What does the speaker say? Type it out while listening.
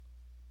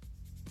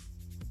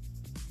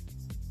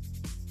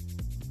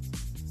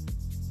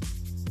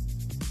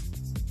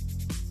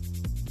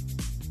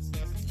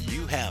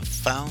have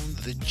found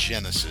the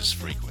Genesis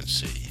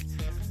frequency.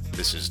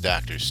 This is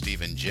Dr.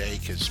 Stephen J.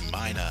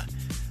 Kosmyna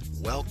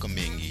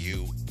welcoming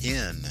you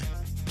in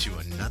to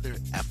another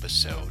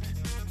episode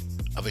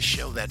of a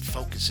show that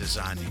focuses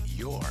on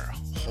your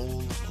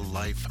whole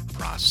life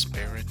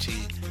prosperity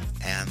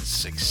and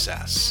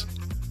success.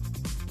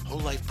 Whole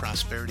life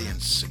prosperity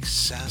and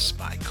success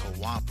by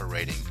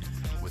cooperating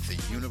with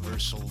the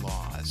universal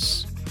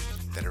laws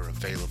that are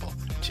available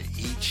to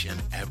each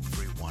and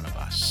every one of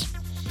us.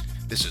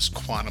 This is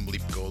Quantum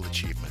Leap Goal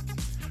Achievement,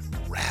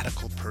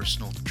 radical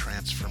personal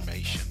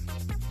transformation,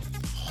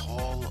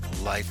 whole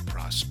life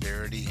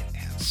prosperity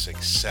and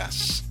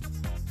success.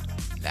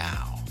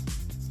 Now,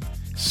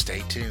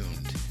 stay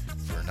tuned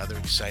for another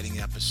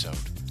exciting episode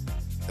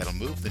that'll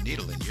move the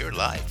needle in your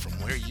life from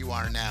where you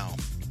are now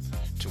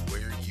to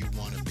where you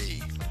want to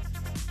be.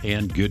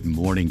 And good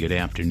morning, good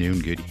afternoon,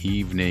 good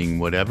evening,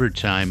 whatever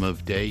time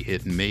of day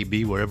it may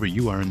be, wherever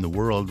you are in the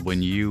world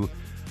when you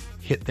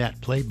hit that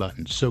play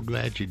button. So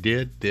glad you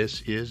did.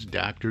 This is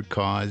Dr.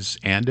 Cause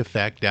and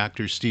Effect,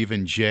 Dr.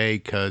 Stephen J.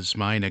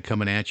 Kosmyna,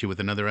 coming at you with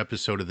another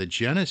episode of the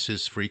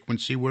Genesis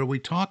frequency, where we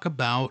talk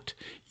about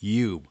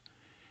you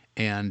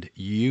and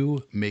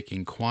you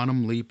making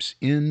quantum leaps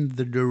in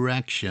the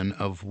direction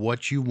of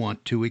what you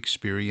want to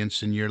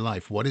experience in your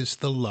life. What is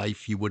the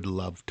life you would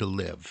love to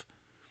live?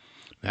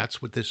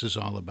 That's what this is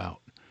all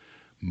about.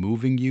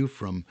 Moving you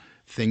from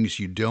things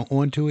you don't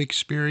want to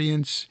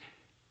experience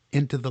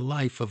into the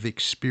life of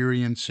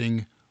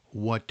experiencing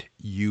what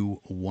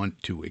you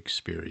want to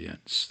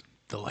experience.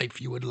 The life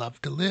you would love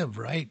to live,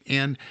 right?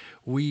 And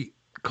we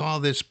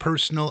call this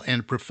personal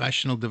and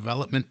professional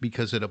development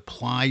because it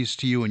applies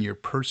to you in your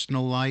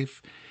personal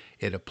life.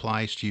 It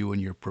applies to you in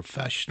your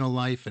professional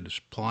life. It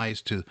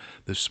applies to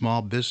the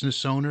small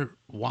business owner.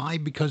 Why?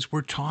 Because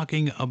we're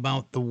talking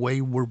about the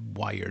way we're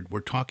wired. We're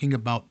talking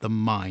about the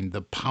mind,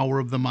 the power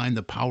of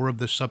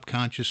the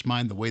subconscious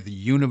mind, the way the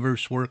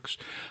universe works,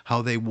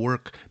 how they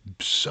work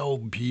so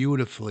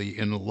beautifully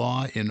in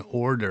law and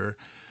order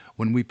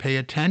when we pay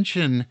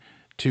attention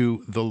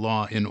to the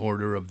law and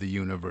order of the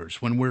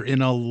universe, when we're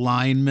in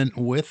alignment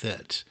with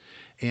it.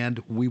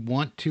 And we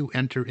want to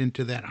enter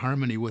into that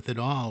harmony with it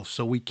all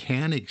so we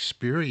can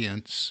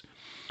experience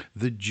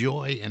the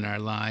joy in our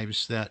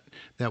lives that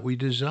we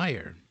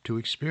desire to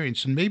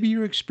experience. And maybe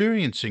you're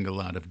experiencing a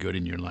lot of good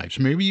in your lives.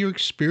 Maybe you're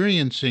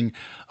experiencing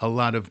a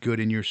lot of good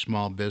in your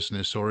small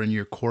business or in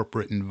your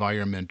corporate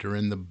environment, or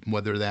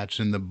whether that's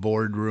in the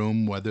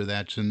boardroom, whether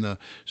that's in the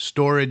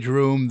storage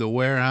room, the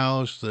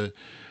warehouse, the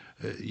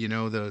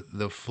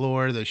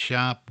floor, the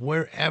shop,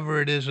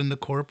 wherever it is in the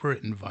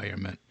corporate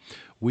environment.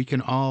 We can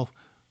all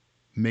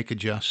make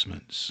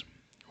adjustments.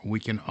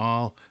 We can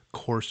all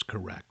course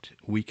correct.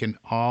 We can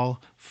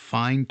all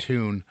fine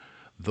tune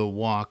the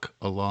walk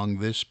along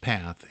this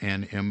path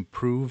and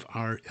improve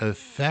our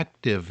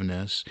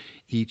effectiveness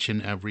each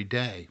and every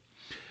day.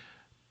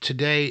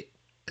 Today,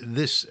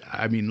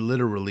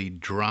 literally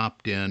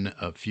dropped in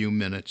a few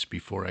minutes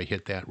before I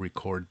hit that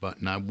record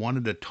button. I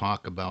wanted to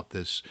talk about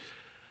this.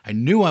 I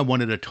knew I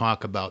wanted to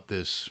talk about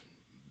this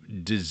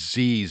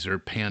disease or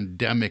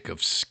pandemic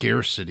of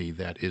scarcity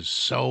that is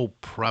so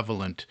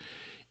prevalent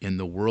in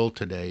the world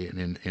today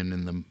and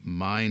in the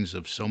minds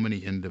of so many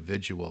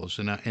individuals.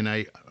 And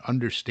I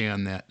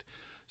understand that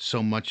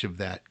so much of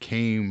that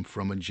came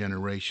from a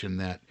generation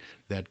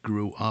that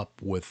grew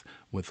up with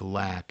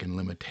lack and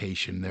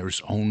limitation.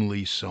 There's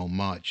only so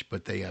much,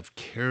 but they have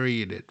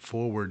carried it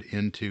forward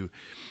into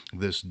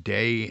this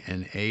day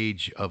and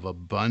age of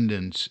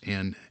abundance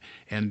and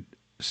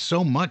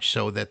so much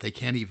so that they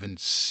can't even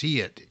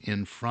see it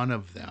in front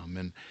of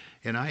them.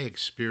 And I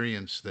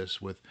experience this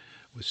with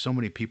so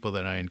many people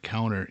that I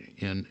encounter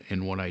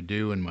in what I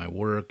do in my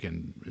work,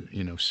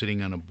 and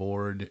sitting on a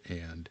board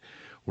and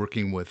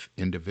working with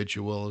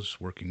individuals,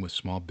 working with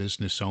small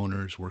business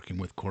owners, working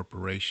with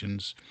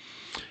corporations.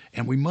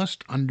 And we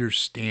must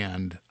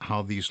understand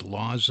how these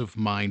laws of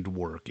mind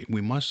work.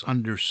 We must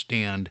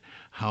understand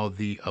how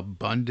the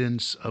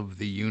abundance of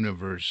the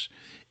universe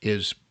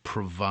is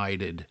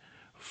provided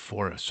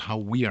for us, how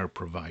we are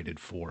provided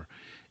for,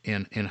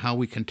 and how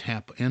we can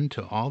tap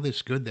into all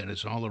this good that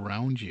is all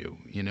around you.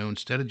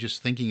 Instead of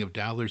just thinking of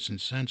dollars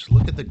and cents,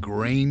 look at the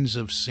grains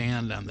of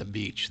sand on the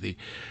beach, the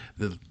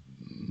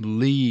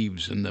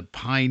leaves and the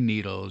pine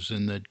needles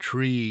and the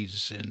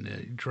trees and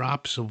the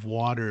drops of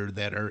water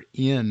that are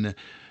in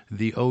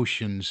the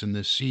oceans and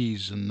the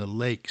seas and the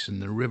lakes and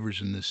the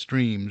rivers and the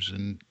streams.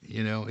 And,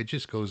 it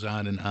just goes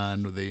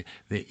on with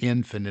the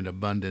infinite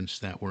abundance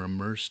that we're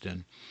immersed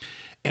in.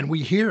 And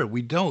we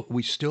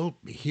still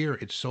hear,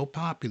 it's so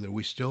popular,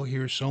 we still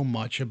hear so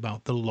much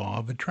about the law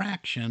of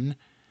attraction.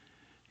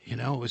 It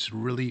was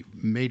really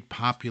made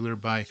popular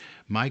by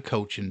my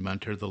coach and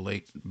mentor, the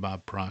late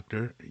Bob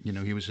Proctor.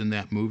 He was in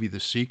that movie, The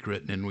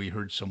Secret, and we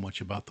heard so much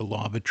about the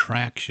law of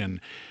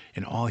attraction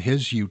in all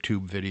his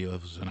YouTube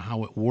videos and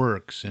how it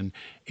works, and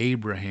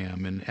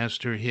Abraham and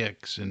Esther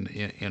Hicks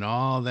and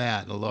all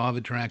that, the law of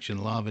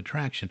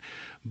attraction.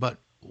 But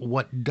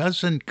what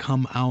doesn't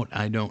come out,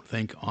 I don't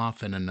think,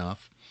 often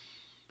enough,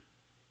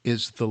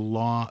 is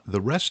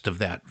the rest of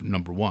that,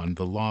 number one,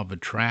 the law of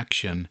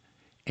attraction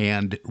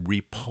and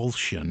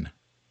repulsion.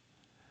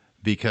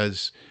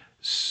 Because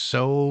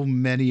so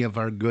many of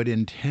our good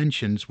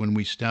intentions, when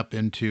we step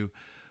into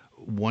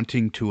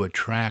wanting to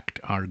attract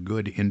our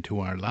good into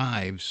our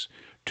lives,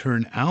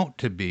 turn out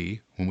to be,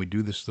 when we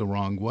do this the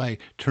wrong way,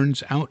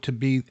 turns out to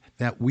be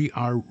that we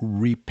are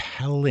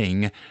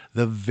repelling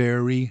the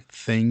very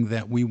thing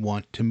that we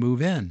want to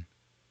move in.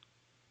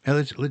 Now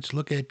let's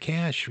look at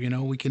cash.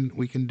 We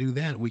can do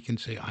that. We can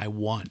say I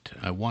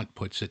want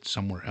puts it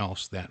somewhere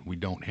else that we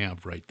don't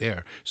have right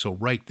there. So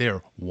right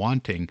there,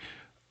 wanting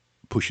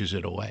pushes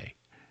it away.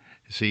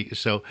 See,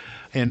 so,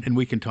 and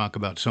we can talk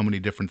about so many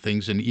different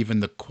things and even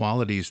the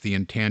qualities, the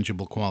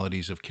intangible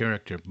qualities of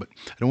character, but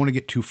I don't want to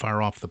get too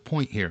far off the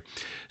point here.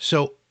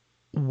 So,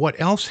 what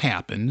else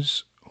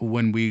happens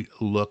when we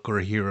look or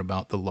hear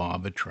about the law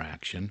of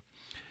attraction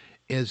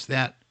is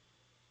that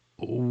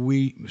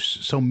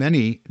so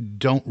many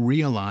don't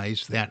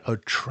realize that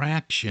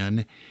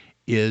attraction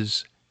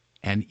is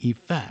an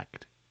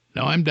effect.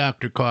 Now, I'm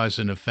Dr. Cause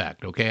and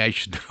Effect, okay? I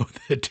should know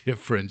the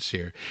difference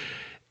here.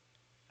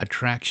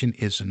 Attraction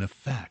is an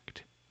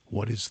effect.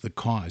 What is the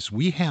cause?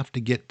 We have to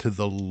get to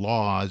the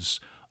laws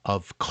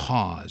of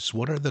cause.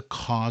 What are the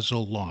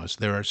causal laws?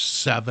 There are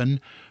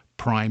 7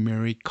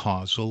 primary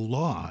causal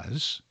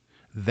laws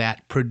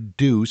that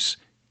produce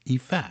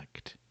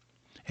effect.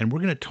 And we're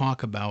going to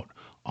talk about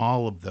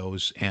all of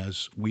those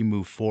as we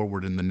move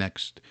forward in the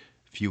next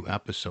few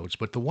episodes.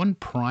 But the one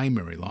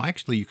primary law,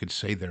 actually you could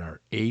say there are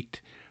 8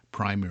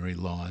 primary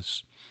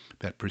laws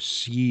that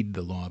precede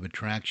the law of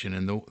attraction.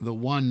 And the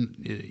one,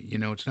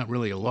 it's not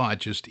really a law, it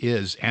just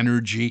is.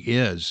 Energy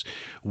is.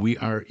 We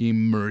are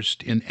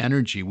immersed in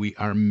energy. We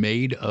are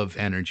made of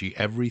energy.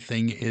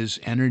 Everything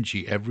is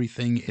energy.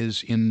 Everything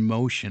is in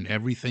motion.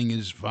 Everything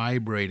is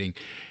vibrating.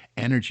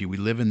 Energy. We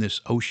live in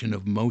this ocean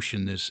of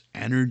motion, this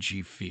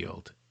energy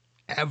field.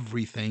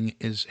 Everything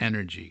is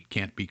energy.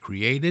 Can't be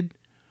created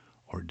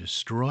or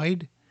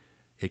destroyed.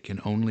 It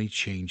can only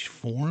change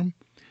form.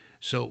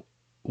 So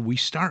we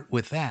start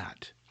with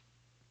that.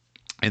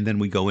 And then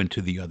we go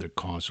into the other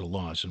causal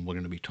laws, and we're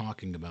going to be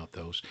talking about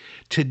those.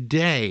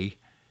 Today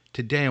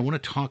I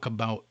want to talk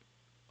about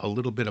a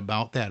little bit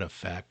about that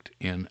effect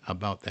and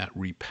about that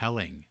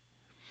repelling.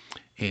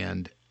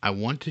 And I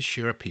want to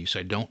share a piece.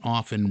 I don't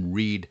often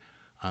read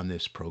on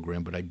this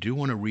program, but I do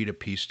want to read a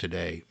piece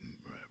today.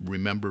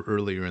 Remember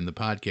earlier in the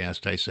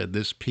podcast, I said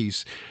this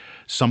piece,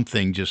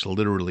 something just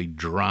literally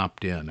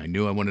dropped in. I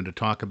knew I wanted to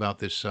talk about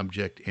this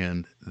subject,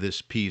 and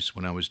this piece,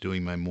 when I was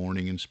doing my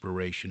morning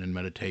inspiration and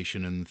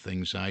meditation and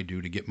things I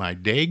do to get my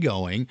day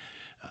going,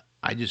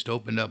 I just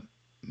opened up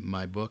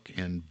my book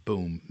and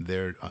boom,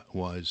 there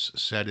was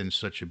said in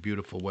such a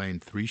beautiful way in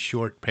 3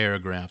 short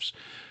paragraphs,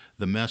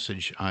 the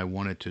message I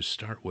wanted to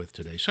start with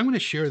today. So I'm going to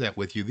share that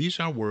with you.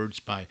 These are words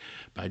by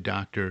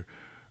Dr.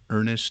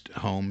 Ernest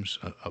Holmes,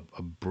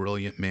 a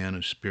brilliant man,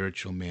 a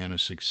spiritual man, a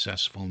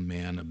successful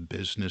man, a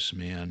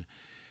businessman,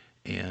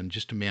 and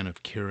just a man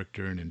of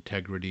character and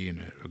integrity,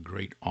 and a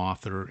great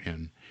author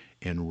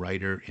and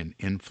writer and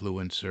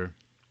influencer.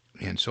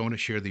 And so I want to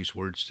share these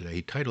words today.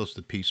 He titles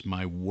the piece,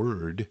 My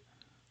Word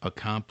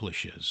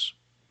Accomplishes.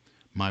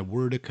 My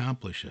word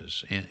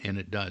accomplishes, and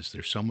it does.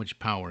 There's so much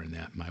power in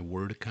that. My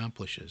word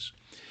accomplishes.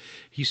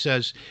 He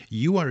says,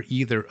 you are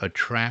either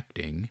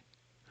attracting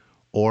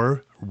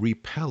or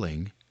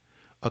repelling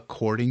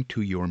according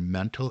to your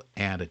mental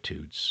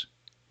attitudes.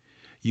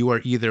 You are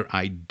either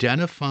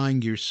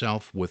identifying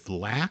yourself with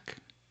lack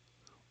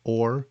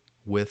or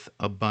with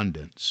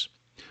abundance,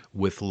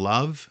 with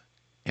love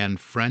and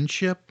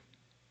friendship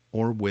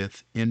or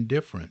with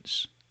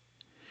indifference.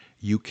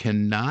 You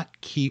cannot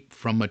keep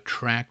from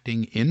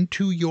attracting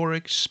into your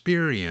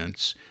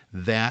experience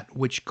that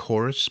which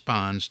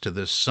corresponds to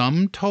the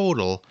sum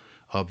total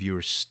of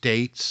your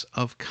states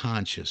of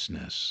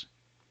consciousness.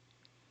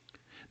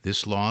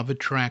 This law of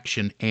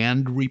attraction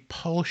and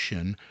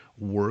repulsion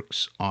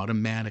works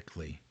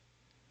automatically.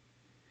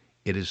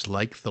 It is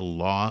like the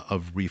law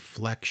of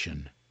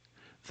reflection.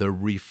 The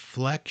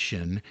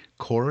reflection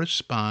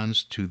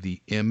corresponds to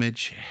the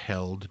image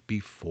held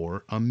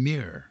before a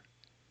mirror.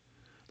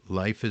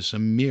 Life is a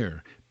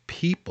mirror,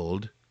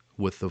 peopled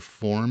with the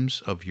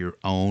forms of your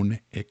own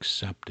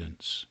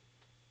acceptance.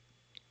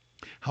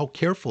 How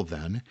careful,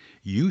 then,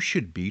 you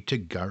should be to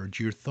guard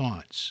your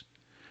thoughts,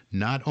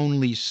 not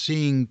only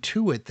seeing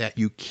to it that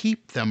you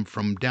keep them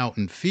from doubt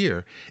and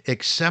fear,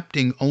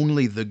 accepting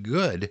only the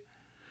good,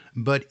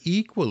 but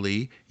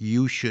equally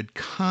you should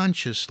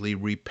consciously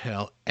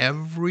repel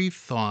every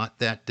thought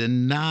that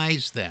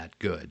denies that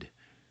good.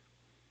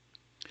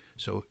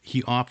 So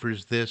he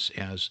offers this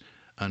as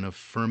an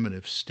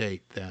affirmative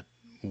state that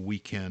we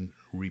can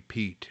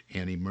repeat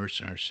and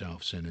immerse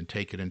ourselves in and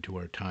take it into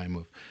our time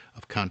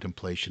of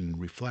contemplation and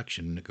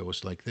reflection. And it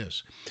goes like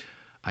this.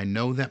 I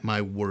know that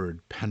my word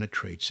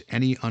penetrates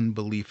any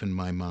unbelief in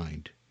my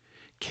mind,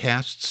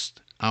 casts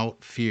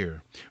out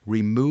fear,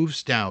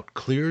 removes doubt,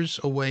 clears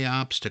away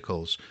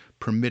obstacles,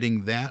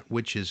 permitting that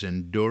which is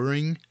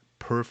enduring,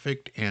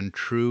 perfect, and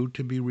true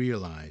to be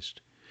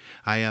realized.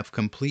 I have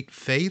complete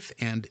faith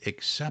and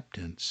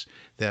acceptance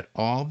that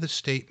all the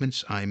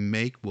statements I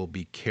make will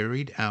be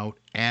carried out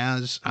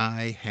as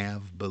I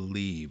have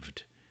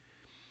believed.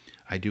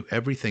 I do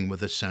everything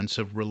with a sense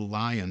of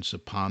reliance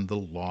upon the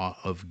law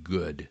of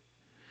good.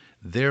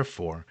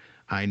 Therefore,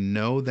 I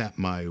know that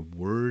my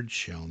word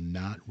shall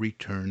not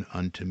return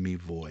unto me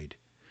void.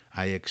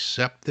 I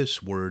accept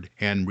this word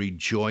and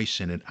rejoice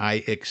in it.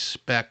 I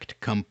expect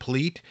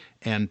complete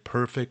and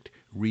perfect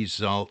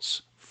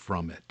results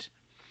from it.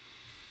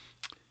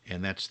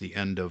 And that's the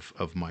end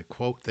of my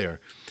quote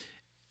there.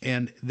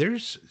 And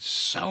there's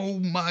so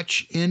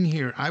much in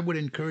here. I would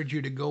encourage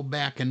you to go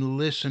back and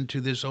listen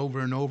to this over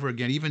and over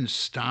again, even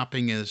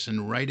stopping this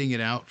and writing it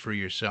out for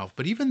yourself.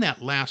 But even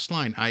that last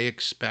line, I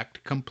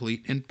expect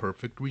complete and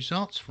perfect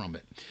results from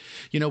it.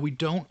 We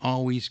don't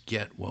always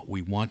get what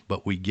we want,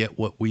 but we get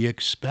what we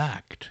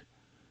expect.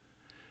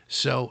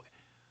 So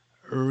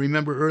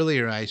remember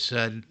earlier I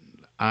said,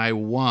 I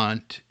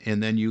want,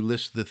 and then you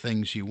list the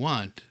things you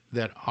want.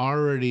 That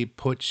already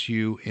puts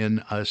you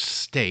in a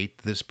state.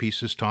 This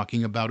piece is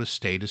talking about a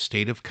state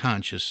of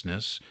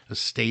consciousness, a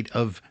state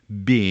of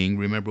being.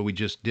 Remember, we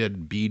just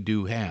did be,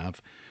 do,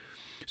 have.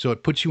 So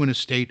it puts you in a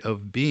state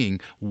of being.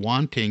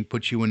 Wanting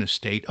puts you in a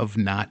state of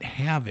not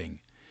having.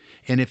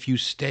 And if you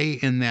stay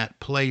in that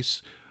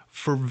place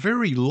for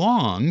very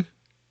long,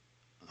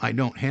 I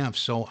don't have,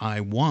 so I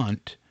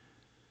want,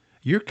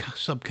 your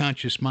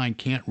subconscious mind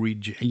can't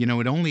reject,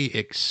 it only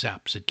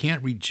accepts. It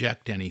can't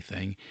reject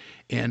anything.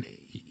 And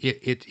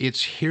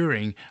it's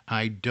hearing,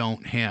 I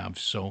don't have,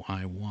 so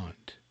I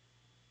want.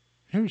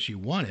 Here's you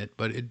want it,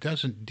 but it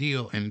doesn't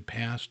deal in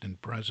past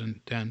and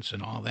present tense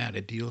and all that.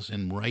 It deals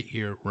in right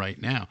here, right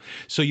now.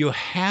 So you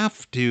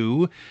have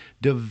to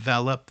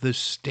develop the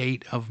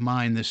state of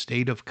mind, the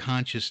state of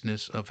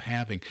consciousness of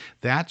having.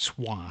 That's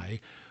why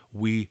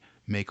we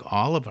make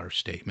all of our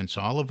statements,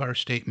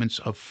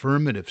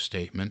 affirmative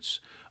statements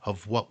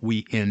of what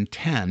we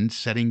intend,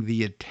 setting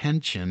the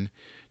attention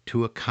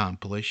to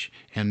accomplish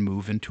and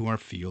move into our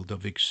field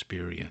of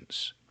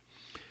experience.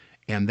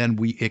 And then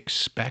we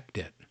expect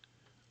it.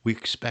 We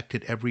expect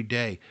it every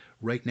day.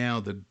 Right now,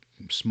 the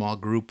small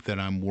group that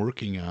I'm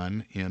working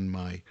on in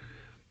my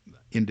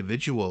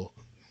individual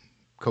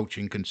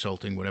coaching,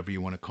 consulting, whatever you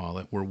want to call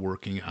it, we're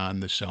working on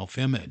the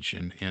self-image.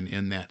 And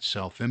in that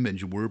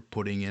self-image, we're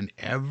putting in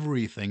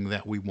everything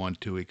that we want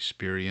to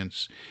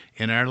experience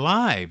in our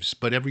lives.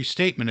 But every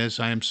statement is,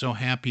 I am so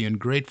happy and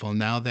grateful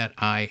now that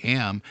I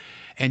am.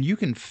 And you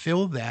can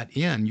fill that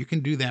in. You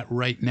can do that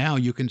right now.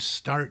 You can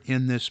start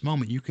in this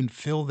moment. You can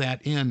fill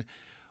that in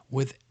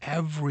with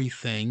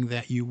everything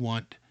that you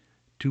want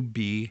to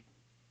be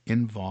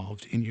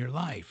involved in your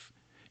life.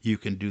 You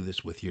can do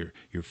this with your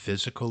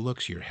physical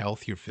looks, your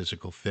health, your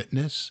physical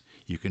fitness.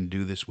 You can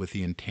do this with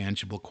the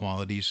intangible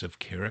qualities of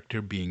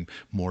character, being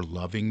more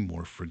loving,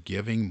 more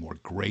forgiving, more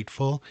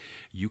grateful.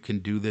 You can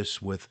do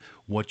this with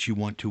what you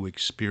want to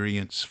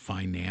experience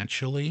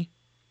financially,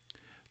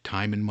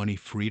 time and money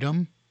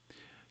freedom.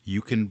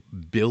 You can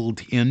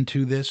build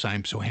into this.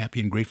 I'm so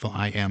happy and grateful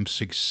I am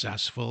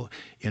successful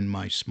in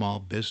my small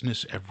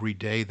business. Every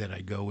day that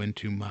I go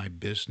into my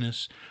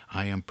business,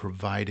 I am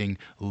providing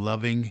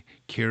loving,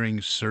 caring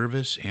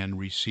service and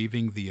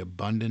receiving the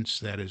abundance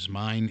that is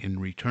mine in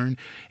return.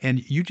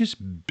 And you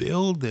just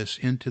build this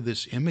into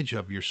this image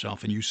of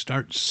yourself, and you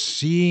start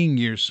seeing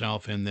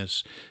yourself in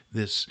this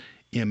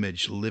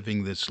image,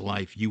 living this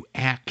life. You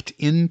act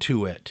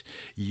into it.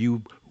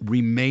 You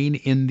remain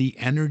in the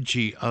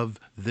energy of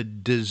the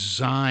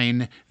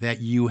design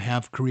that you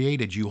have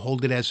created. You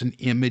hold it as an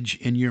image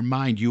in your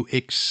mind. You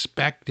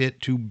expect it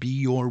to be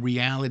your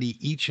reality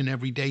each and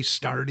every day,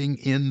 starting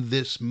in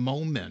this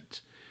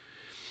moment.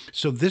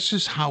 So this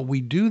is how we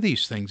do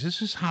these things.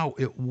 This is how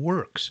it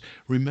works.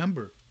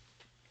 Remember,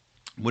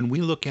 when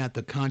we look at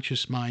the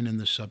conscious mind and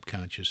the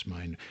subconscious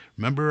mind,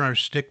 remember our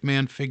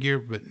stickman figure,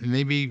 but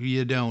maybe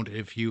you don't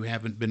if you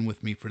haven't been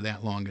with me for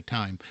that long a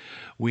time.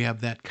 We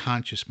have that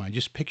conscious mind.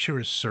 Just picture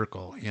a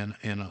circle and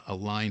a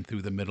line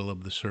through the middle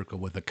of the circle,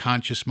 with the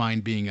conscious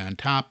mind being on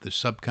top, the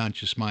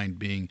subconscious mind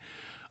being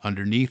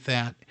underneath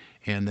that,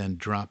 and then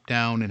drop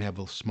down and have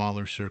a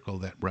smaller circle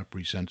that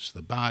represents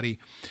the body.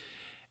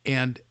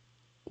 And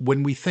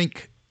when we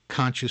think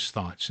conscious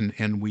thoughts,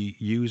 and we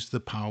use the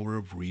power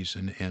of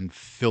reason and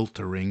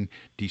filtering,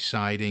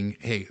 deciding,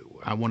 hey,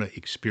 I want to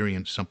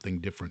experience something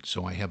different,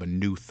 so I have a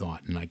new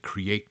thought and I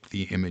create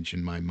the image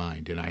in my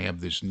mind, and I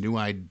have this new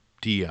idea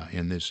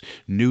and this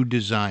new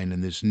design,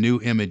 and this new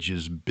image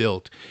is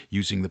built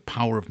using the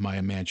power of my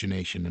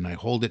imagination, and I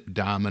hold it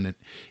dominant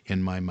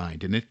in my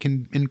mind. And it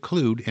can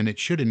include, and it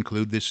should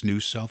include, this new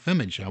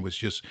self-image I was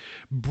just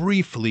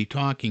briefly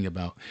talking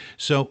about.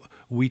 So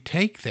we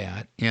take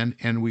that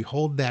and we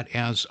hold that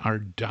as our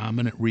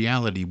dominant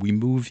reality. We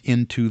move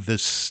into the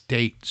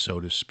state, so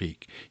to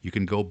speak. You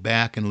can go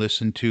back and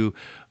listen to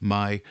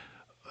my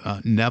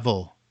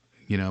Neville.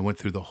 I went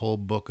through the whole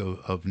book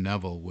of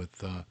Neville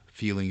with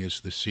Feeling is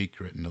the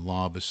Secret and the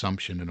Law of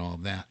Assumption and all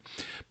of that.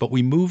 But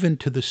we move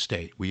into the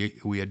state.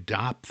 We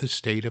adopt the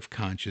state of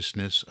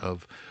consciousness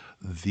of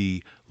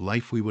the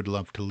life we would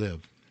love to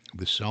live.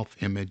 the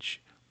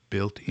self-image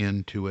built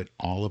into it,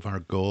 all of our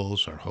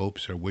goals, our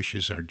hopes, our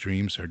wishes, our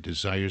dreams, our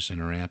desires,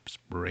 and our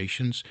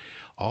aspirations,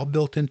 all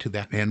built into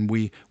that, and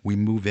we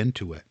move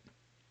into it.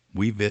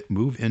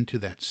 Move into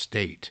that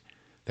state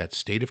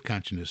of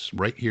consciousness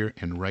right here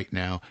and right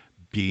now,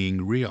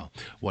 being real.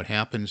 What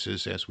happens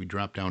is, as we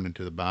drop down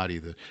into the body,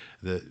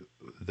 the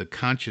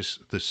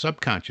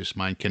subconscious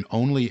mind can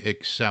only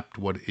accept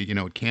what,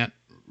 it can't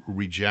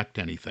reject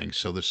anything.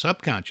 So the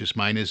subconscious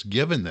mind is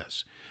given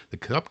this. The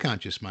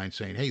subconscious mind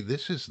saying, hey,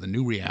 this is the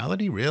new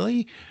reality?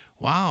 Really?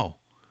 Wow.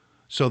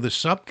 So the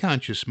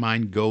subconscious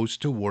mind goes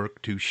to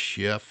work to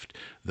shift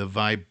the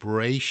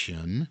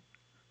vibration.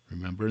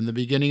 Remember in the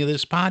beginning of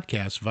this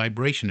podcast,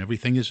 vibration,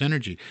 everything is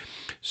energy.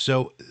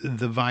 So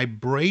the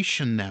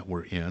vibration that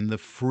we're in, the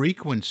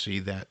frequency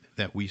that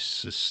we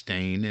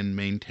sustain and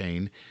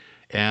maintain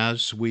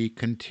as we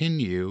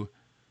continue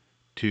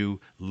to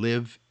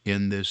live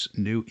in this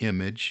new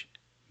image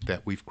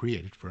that we've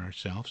created for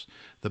ourselves,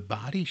 the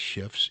body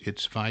shifts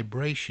its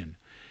vibration.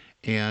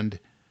 And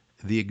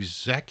the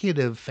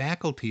executive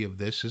faculty of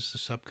this is the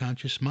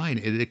subconscious mind.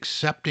 It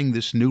accepting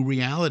this new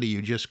reality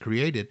you just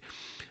created.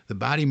 The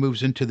body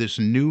moves into this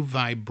new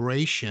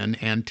vibration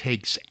and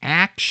takes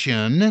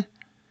actions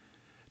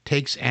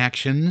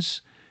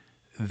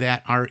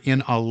that are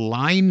in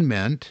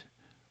alignment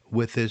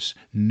with this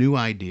new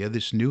idea,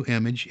 this new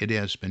image it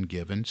has been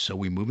given. So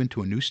we move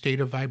into a new state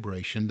of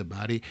vibration. The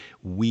body,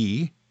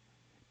 we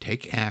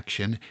take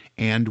action,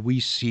 and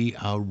we see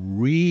a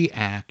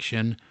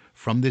reaction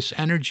from this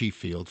energy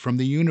field, from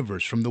the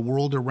universe, from the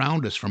world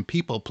around us, from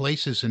people,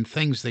 places, and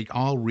things. They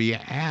all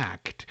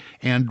react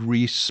and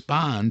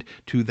respond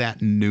to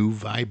that new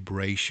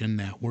vibration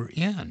that we're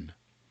in.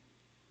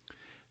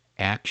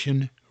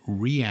 Action,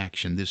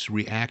 reaction. This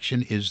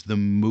reaction is the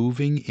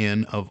moving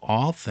in of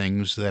all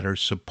things that are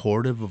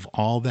supportive of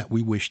all that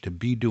we wish to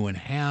be, do, and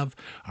have,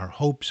 our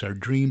hopes, our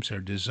dreams, our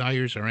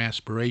desires, our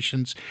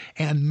aspirations.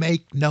 And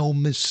make no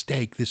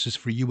mistake, this is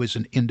for you as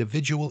an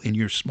individual, in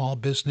your small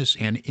business,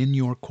 and in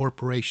your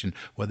corporation,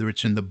 whether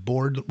it's in the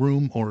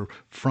boardroom or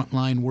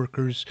frontline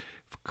workers,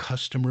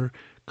 customer,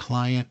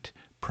 client,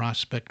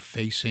 prospect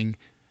facing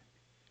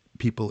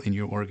people in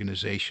your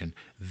organization.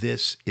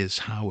 This is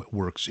how it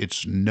works.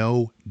 It's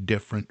no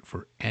different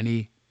for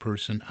any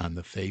person on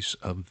the face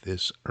of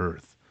this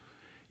earth.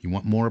 You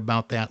want more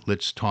about that?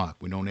 Let's talk.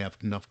 We don't have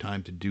enough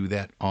time to do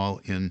that all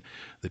in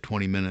the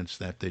 20 minutes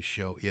that this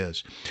show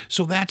is.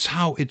 So that's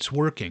how it's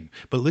working.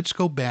 But let's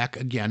go back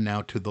again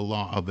now to the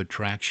law of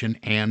attraction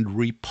and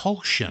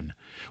repulsion.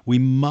 We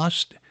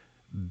must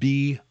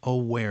be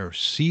aware,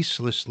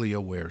 ceaselessly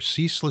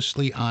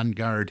on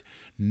guard,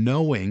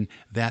 knowing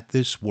that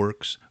this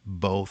works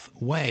both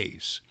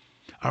ways.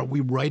 Are we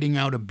writing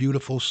out a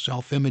beautiful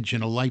self-image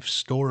and a life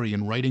story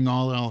and writing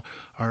all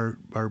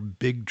our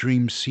big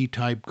dream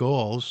C-type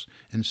goals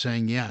and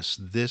saying, yes,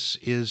 this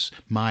is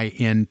my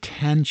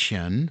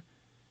intention,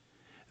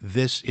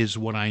 this is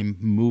what I'm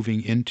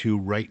moving into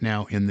right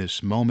now in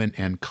this moment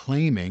and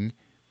claiming,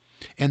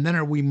 and then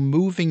are we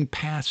moving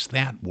past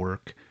that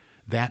work,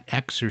 that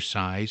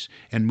exercise,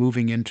 and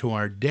moving into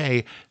our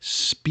day,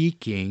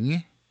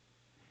 speaking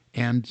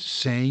and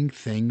saying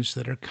things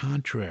that are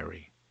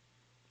contrary,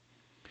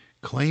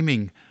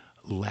 claiming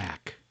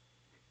lack,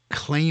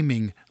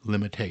 claiming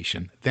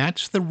limitation?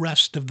 That's the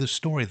rest of the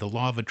story, the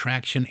law of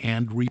attraction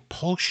and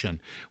repulsion.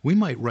 We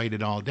might write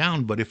it all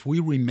down, but if we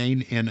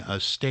remain in a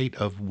state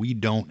of we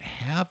don't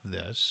have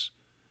this,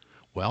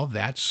 well,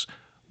 that's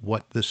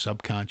what the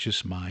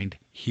subconscious mind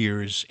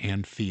hears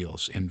and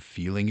feels. And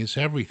feeling is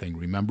everything.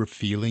 Remember,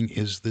 feeling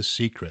is the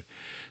secret.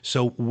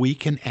 So we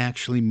can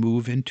actually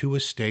move into a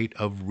state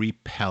of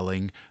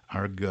repelling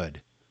our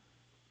good.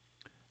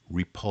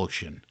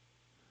 Repulsion.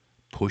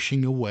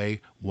 Pushing away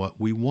what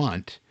we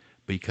want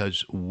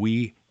because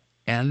we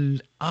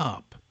end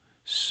up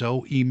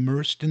so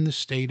immersed in the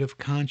state of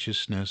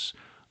consciousness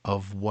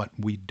of what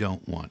we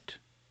don't want.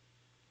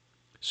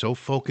 So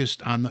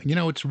focused on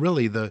it's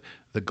really the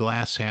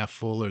glass half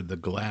full or the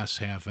glass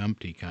half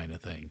empty kind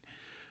of thing.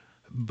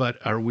 But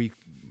are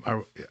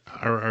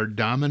our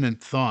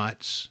dominant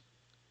thoughts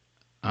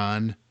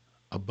on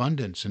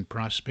abundance and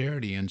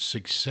prosperity and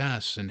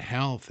success and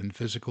health and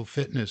physical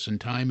fitness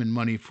and time and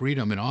money,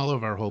 freedom, and all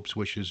of our hopes,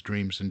 wishes,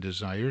 dreams, and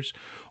desires,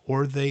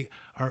 or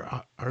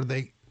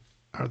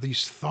are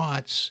these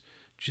thoughts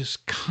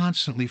just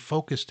constantly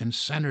focused and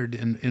centered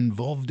and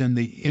involved in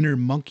the inner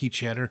monkey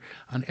chatter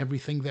on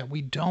everything that we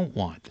don't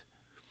want?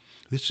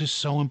 This is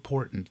so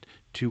important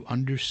to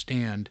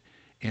understand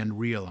and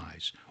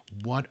realize.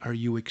 What are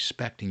you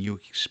expecting? You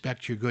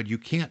expect your good. You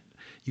can't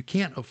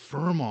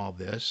affirm all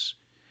this.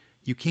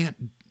 You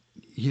can't,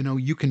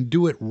 you can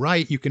do it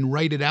right. You can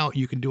write it out.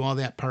 You can do all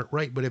that part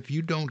right. But if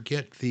you don't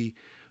get the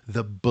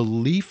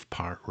belief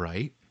part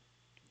right,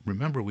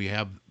 remember we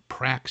have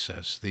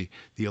praxis, the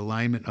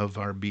alignment of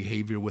our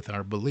behavior with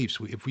our beliefs.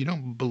 If we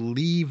don't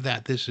believe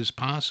that this is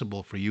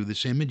possible for you,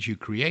 this image you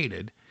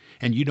created,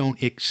 and you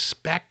don't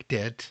expect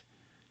it,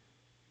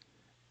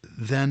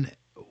 then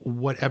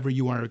whatever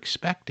you are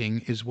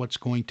expecting is what's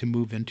going to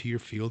move into your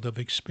field of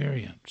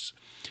experience.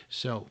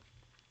 So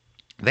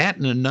that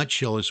in a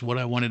nutshell is what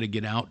I wanted to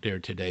get out there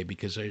today,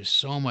 because there's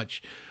so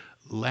much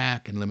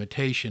lack and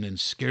limitation and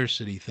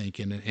scarcity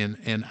thinking,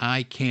 and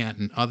I can't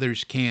and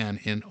others can,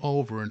 and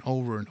over and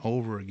over and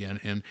over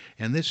again,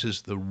 and this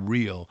is the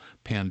real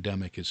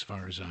pandemic as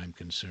far as I'm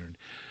concerned.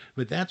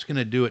 But that's going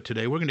to do it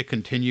today. We're going to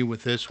continue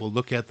with this. We'll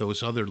look at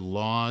those other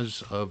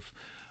laws of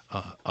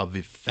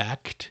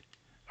effect,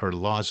 or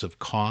laws of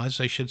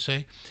cause, I should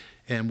say,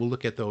 and we'll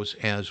look at those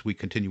as we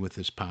continue with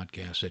this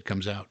podcast that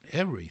comes out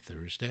every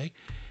Thursday.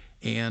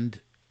 And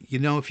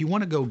if you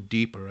want to go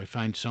deeper, I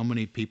find so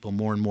many people,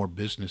 more and more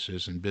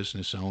businesses and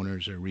business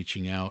owners are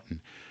reaching out, and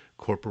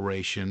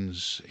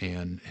corporations,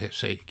 and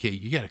say, okay,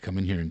 you got to come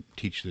in here and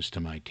teach this to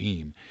my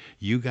team.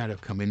 You got to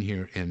come in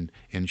here and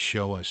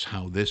show us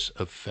how this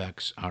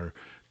affects our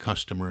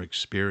customer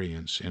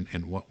experience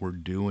and what we're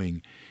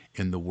doing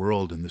in the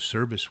world and the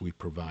service we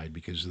provide,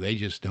 because they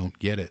just don't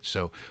get it.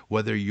 So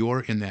whether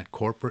you're in that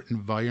corporate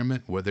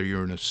environment, whether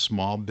you're in a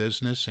small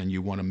business and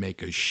you want to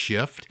make a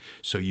shift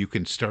so you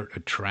can start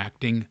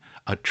attracting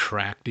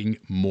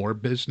more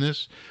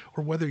business,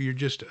 or whether you're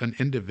just an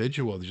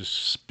individual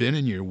just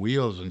spinning your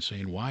wheels and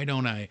saying, why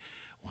don't I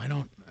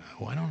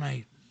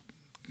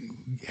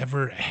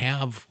ever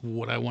have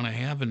what I want to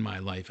have in my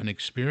life and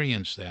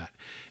experience that?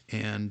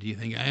 And you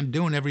think, I'm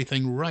doing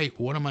everything right.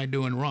 What am I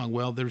doing wrong?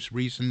 Well, there's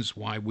reasons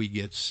why we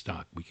get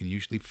stuck. We can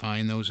usually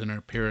find those in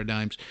our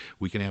paradigms.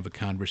 We can have a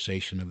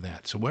conversation of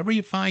that. So wherever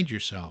you find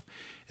yourself,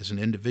 as an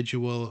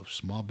individual,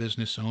 small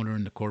business owner,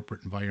 in the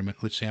corporate environment,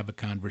 let's have a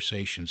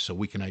conversation so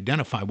we can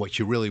identify what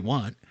you really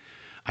want,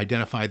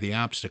 identify the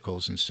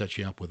obstacles, and set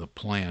you up with a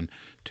plan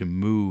to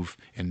move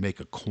and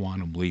make a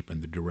quantum leap in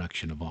the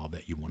direction of all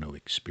that you want to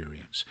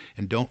experience.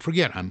 And don't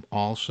forget, I'm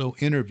also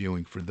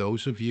interviewing for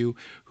those of you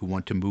who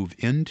want to move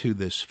into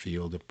this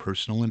field of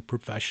personal and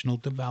professional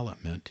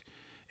development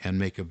and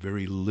make a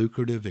very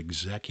lucrative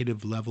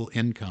executive level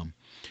income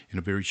in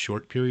a very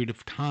short period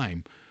of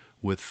time,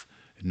 with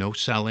no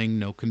selling,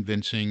 no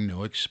convincing,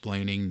 no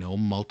explaining, no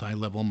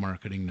multi-level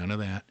marketing, none of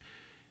that.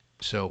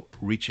 So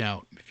reach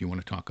out if you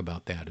want to talk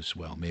about that as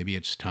well. Maybe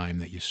it's time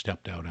that you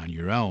stepped out on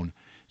your own,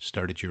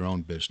 started your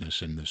own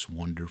business in this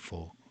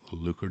wonderful,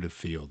 lucrative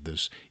field,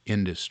 this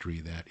industry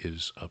that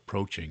is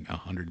approaching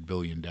 $100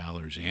 billion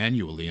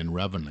annually in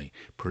revenue,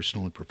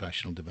 personal and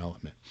professional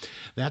development.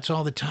 That's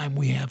all the time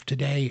we have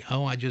today.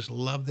 Oh, I just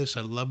love this.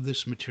 I love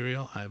this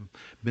material. I've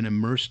been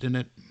immersed in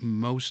it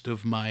most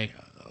of my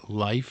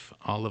life,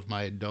 all of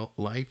my adult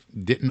life.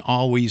 Didn't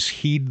always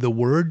heed the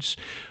words,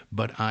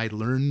 but I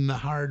learned the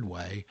hard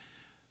way,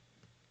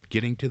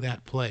 getting to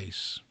that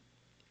place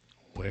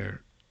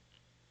where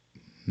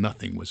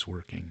nothing was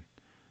working,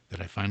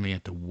 that I finally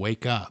had to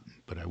wake up.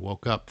 But I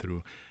woke up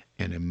through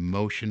an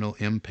emotional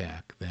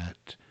impact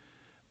that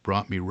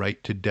brought me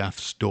right to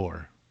death's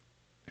door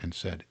and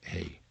said,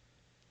 hey,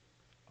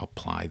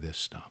 apply this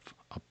stuff.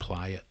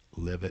 Apply it,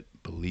 live it,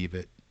 believe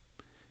it,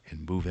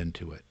 and move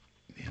into it.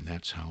 And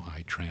that's how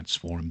I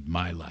transformed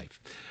my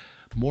life.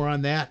 More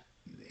on that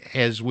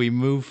as we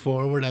move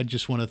forward. I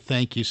just want to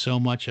thank you so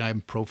much.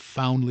 I'm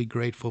profoundly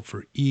grateful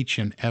for each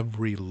and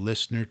every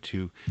listener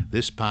to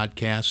this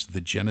podcast, The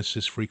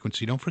Genesis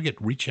Frequency. Don't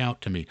forget, reach out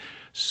to me,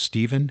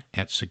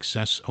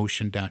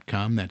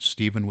 Stephen@successocean.com. That's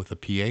Stephen with a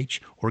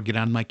PH. Or get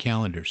on my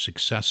calendar,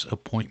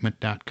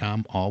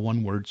 successappointment.com, all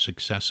one word,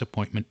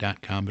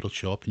 successappointment.com. It'll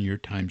show up in your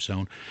time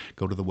zone.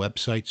 Go to the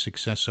website,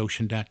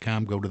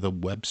 successocean.com. Go to the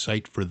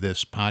website for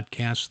this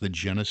podcast,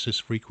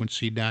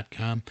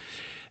 thegenesisfrequency.com.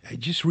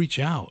 Just reach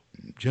out.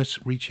 Just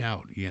reach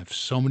out. You have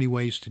so many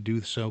ways to do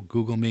so.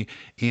 Google me.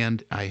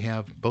 And I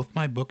have, both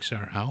my books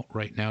are out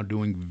right now,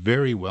 doing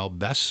very well.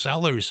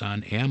 Bestsellers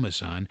on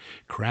Amazon.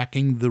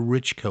 Cracking the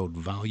Rich Code,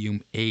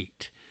 Volume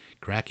 8.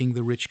 Cracking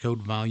the Rich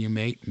Code, Volume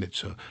 8. And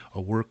it's a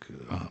work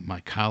my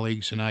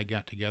colleagues and I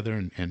got together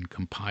and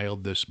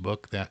compiled this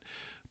book that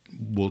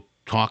will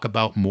talk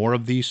about more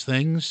of these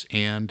things,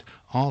 and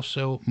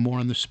also more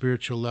on the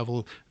spiritual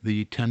level,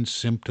 the 10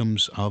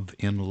 symptoms of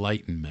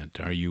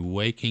enlightenment. Are you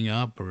waking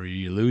up, or are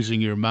you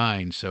losing your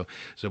mind? So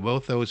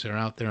both those are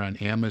out there on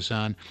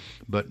Amazon,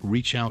 but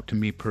reach out to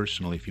me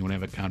personally. If you want to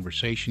have a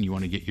conversation, you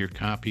want to get your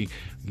copy,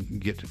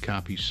 get the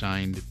copy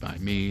signed by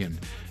me and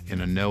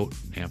in a note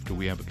after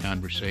we have a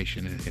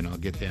conversation, and I'll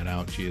get that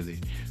out to you. They're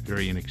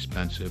very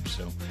inexpensive,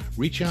 so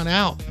reach on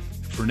out.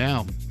 For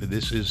now,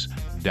 this is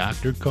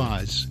Dr.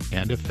 Cause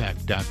and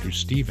Effect, Dr.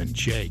 Stephen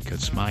J.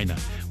 Kosmyna,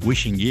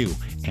 wishing you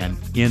an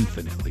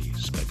infinitely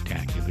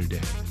spectacular day.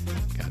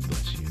 God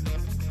bless you.